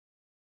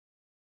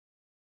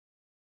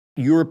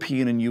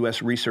European and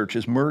US research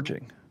is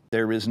merging.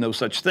 There is no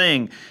such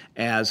thing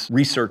as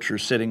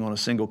researchers sitting on a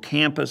single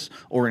campus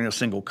or in a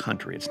single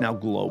country. It's now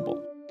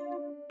global.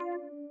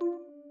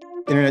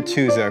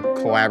 Internet2 is a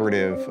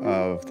collaborative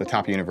of the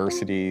top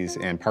universities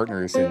and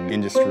partners in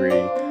industry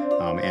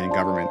and in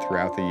government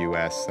throughout the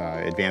U.S.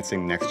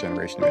 Advancing the next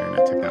generation of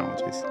Internet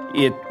technologies.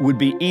 It would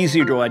be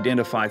easier to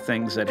identify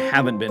things that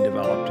haven't been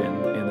developed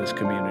in this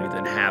community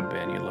than have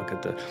been. You look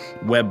at the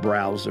web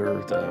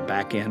browser, the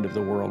back end of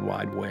the World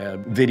Wide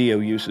Web, video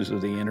uses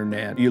of the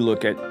Internet. You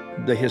look at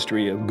the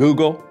history of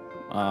Google.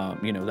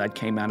 That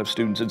came out of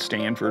students at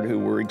Stanford who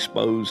were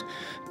exposed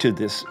to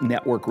this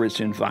network-rich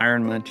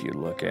environment. You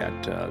look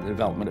at the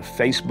development of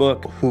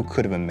Facebook. Who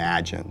could have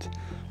imagined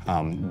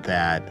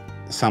that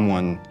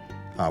someone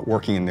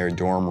working in their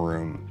dorm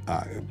room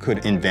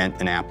could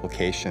invent an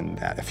application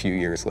that a few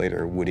years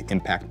later would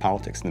impact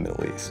politics in the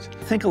Middle East?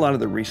 I think a lot of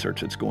the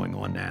research that's going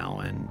on now,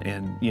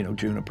 and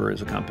Juniper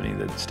is a company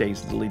that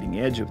stays at the leading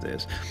edge of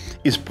this,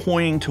 is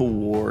pointing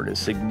toward a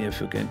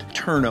significant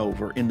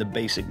turnover in the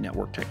basic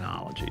network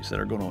technologies that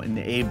are going to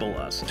enable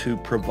us to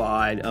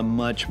provide a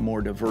much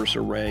more diverse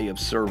array of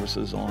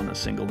services on a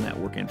single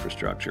network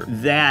infrastructure.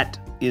 That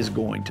is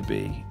going to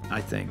be, I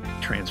think,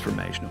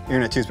 transformational.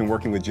 Internet2 has been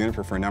working with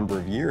Juniper for a number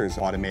of years,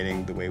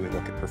 automating the way we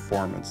look at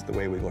performance, the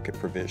way we look at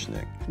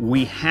provisioning.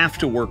 We have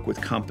to work with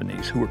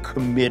companies who are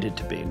committed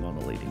to being on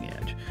the leading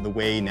edge. The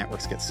way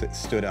networks get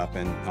stood up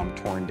and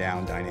torn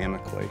down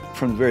dynamically.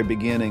 From the very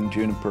beginning,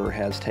 Juniper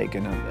has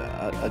taken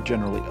a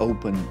generally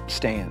open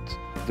stance.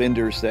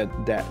 Vendors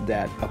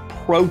that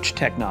approach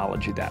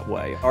technology that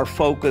way are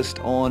focused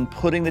on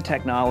putting the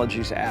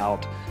technologies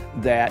out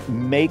that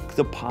make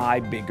the pie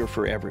bigger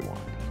for everyone,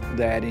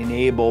 that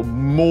enable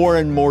more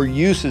and more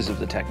uses of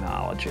the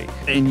technology.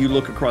 And you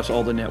look across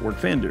all the network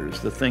vendors,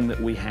 the thing that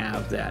we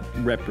have that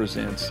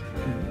represents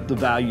the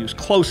values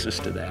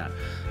closest to that,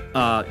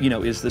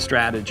 is the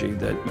strategy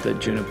that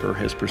Juniper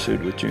has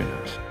pursued with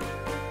Junos.